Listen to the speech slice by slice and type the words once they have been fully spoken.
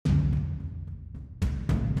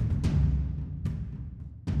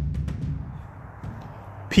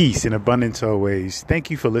Peace and abundance always. Thank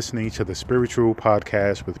you for listening to the Spiritual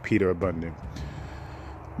Podcast with Peter Abundant.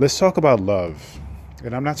 Let's talk about love.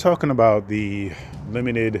 And I'm not talking about the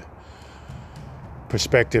limited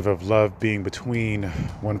perspective of love being between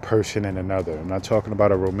one person and another. I'm not talking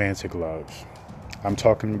about a romantic love. I'm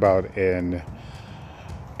talking about an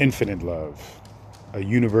infinite love, a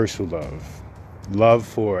universal love, love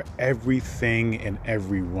for everything and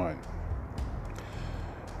everyone.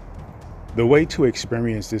 The way to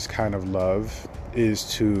experience this kind of love is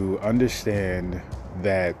to understand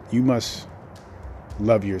that you must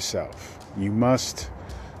love yourself. You must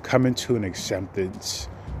come into an acceptance,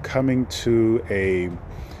 coming to a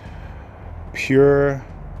pure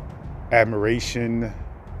admiration,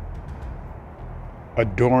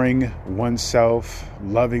 adoring oneself,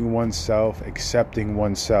 loving oneself, accepting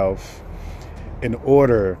oneself, in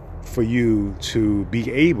order for you to be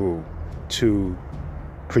able to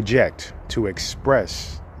project, to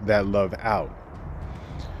express that love out.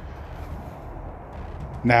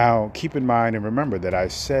 Now, keep in mind and remember that I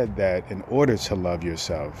said that in order to love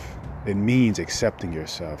yourself, it means accepting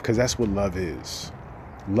yourself, because that's what love is.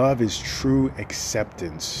 Love is true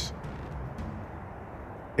acceptance.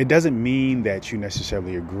 It doesn't mean that you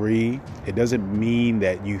necessarily agree. It doesn't mean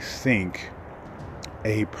that you think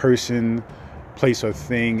a person, place, or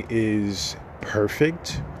thing is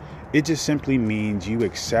perfect. It just simply means you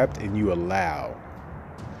accept and you allow.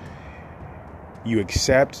 You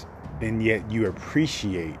accept and yet you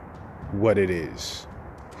appreciate what it is,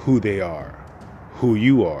 who they are, who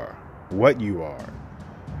you are, what you are,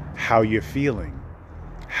 how you're feeling,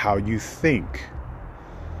 how you think.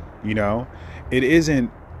 You know, it isn't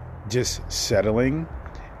just settling.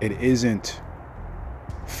 It isn't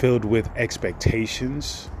filled with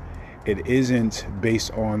expectations. It isn't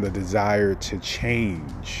based on the desire to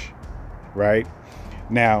change. Right?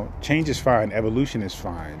 Now, change is fine. Evolution is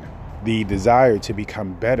fine. The desire to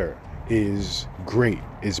become better is great,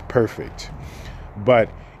 is perfect. But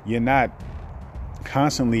you're not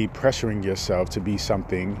constantly pressuring yourself to be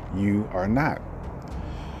something you are not.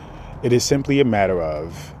 It is simply a matter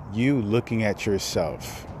of you looking at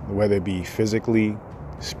yourself, whether it be physically,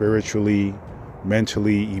 spiritually,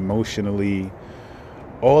 mentally, emotionally,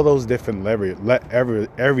 all those different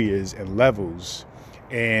areas and levels,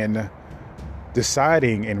 and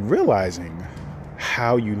deciding and realizing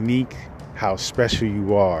how unique, how special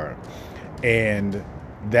you are. And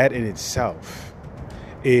that in itself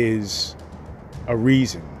is a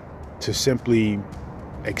reason to simply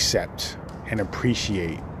accept and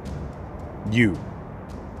appreciate you.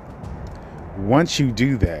 Once you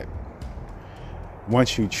do that,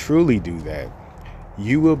 once you truly do that,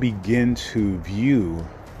 you will begin to view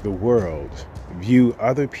the world, view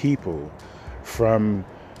other people from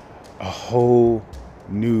a whole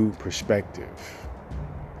new perspective.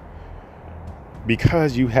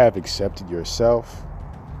 Because you have accepted yourself,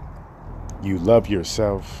 you love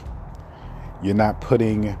yourself, you're not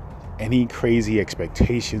putting any crazy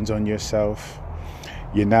expectations on yourself,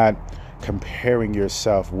 you're not comparing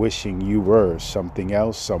yourself wishing you were something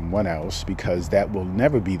else, someone else, because that will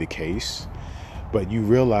never be the case. But you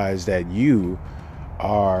realize that you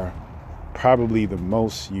are probably the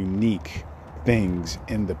most unique things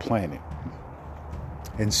in the planet.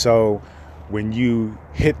 And so when you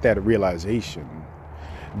hit that realization,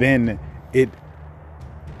 then it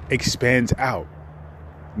expands out.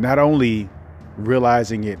 Not only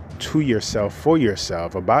realizing it to yourself, for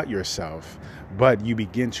yourself, about yourself, but you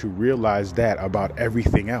begin to realize that about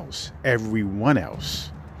everything else, everyone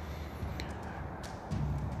else.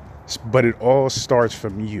 But it all starts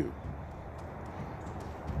from you.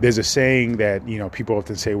 There's a saying that, people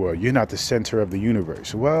often say, well, you're not the center of the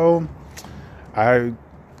universe. Well, I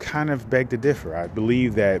kind of beg to differ. I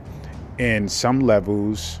believe that in some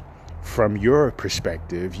levels, from your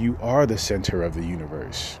perspective, you are the center of the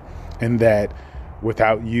universe. And that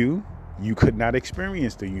without you, you could not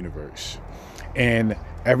experience the universe. And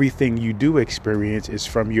everything you do experience is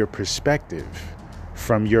from your perspective,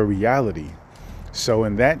 from your reality. So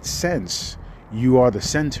in that sense, you are the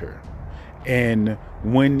center. And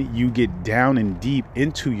when you get down and deep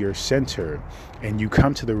into your center and you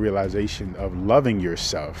come to the realization of loving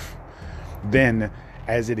yourself, then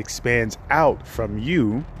as it expands out from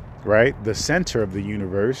you, right, the center of the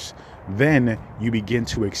universe, then you begin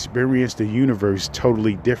to experience the universe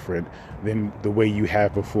totally different than the way you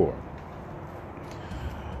have before.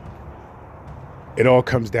 It all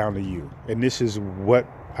comes down to you. And this is what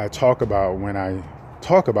I talk about when I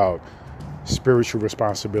talk about spiritual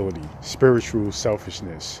responsibility, spiritual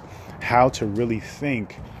selfishness, how to really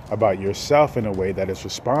think about yourself in a way that is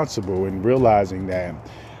responsible, and realizing that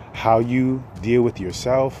how you deal with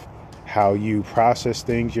yourself, how you process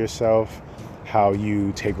things yourself, how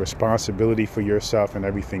you take responsibility for yourself and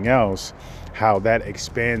everything else, how that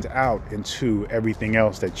expands out into everything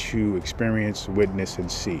else that you experience, witness,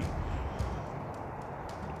 and see.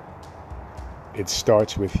 It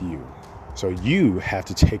starts with you. So you have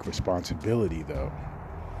to take responsibility, though.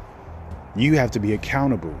 You have to be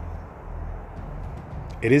accountable.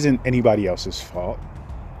 It isn't anybody else's fault.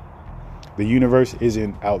 The universe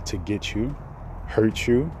isn't out to get you, hurt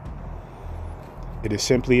you. It is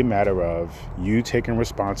simply a matter of you taking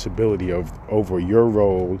responsibility over your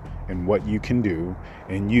role and what you can do,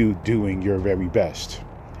 and you doing your very best,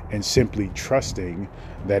 and simply trusting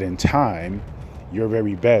that in time, your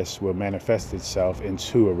very best will manifest itself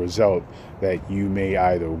into a result that you may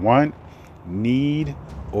either want, need,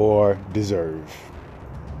 or deserve.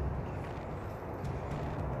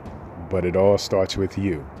 But it all starts with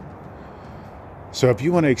you. So if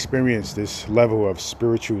you want to experience this level of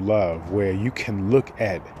spiritual love where you can look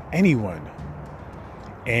at anyone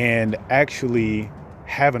and actually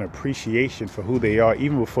have an appreciation for who they are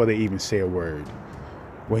even before they even say a word,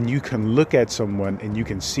 when you can look at someone and you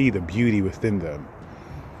can see the beauty within them.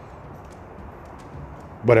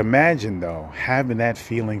 But imagine, though, having that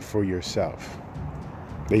feeling for yourself.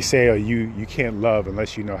 They say, oh, you can't love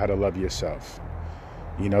unless you know how to love yourself.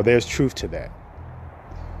 You know, there's truth to that.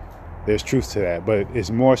 There's truth to that, but it's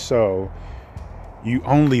more so you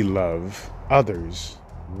only love others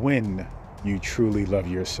when you truly love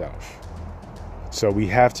yourself. So we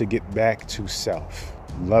have to get back to self,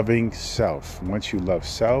 loving self. Once you love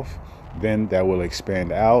self, then that will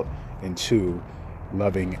expand out into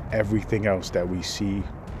loving everything else that we see,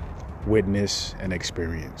 witness, and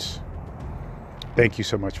experience. Thank you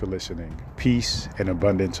so much for listening. Peace and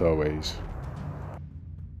abundance always.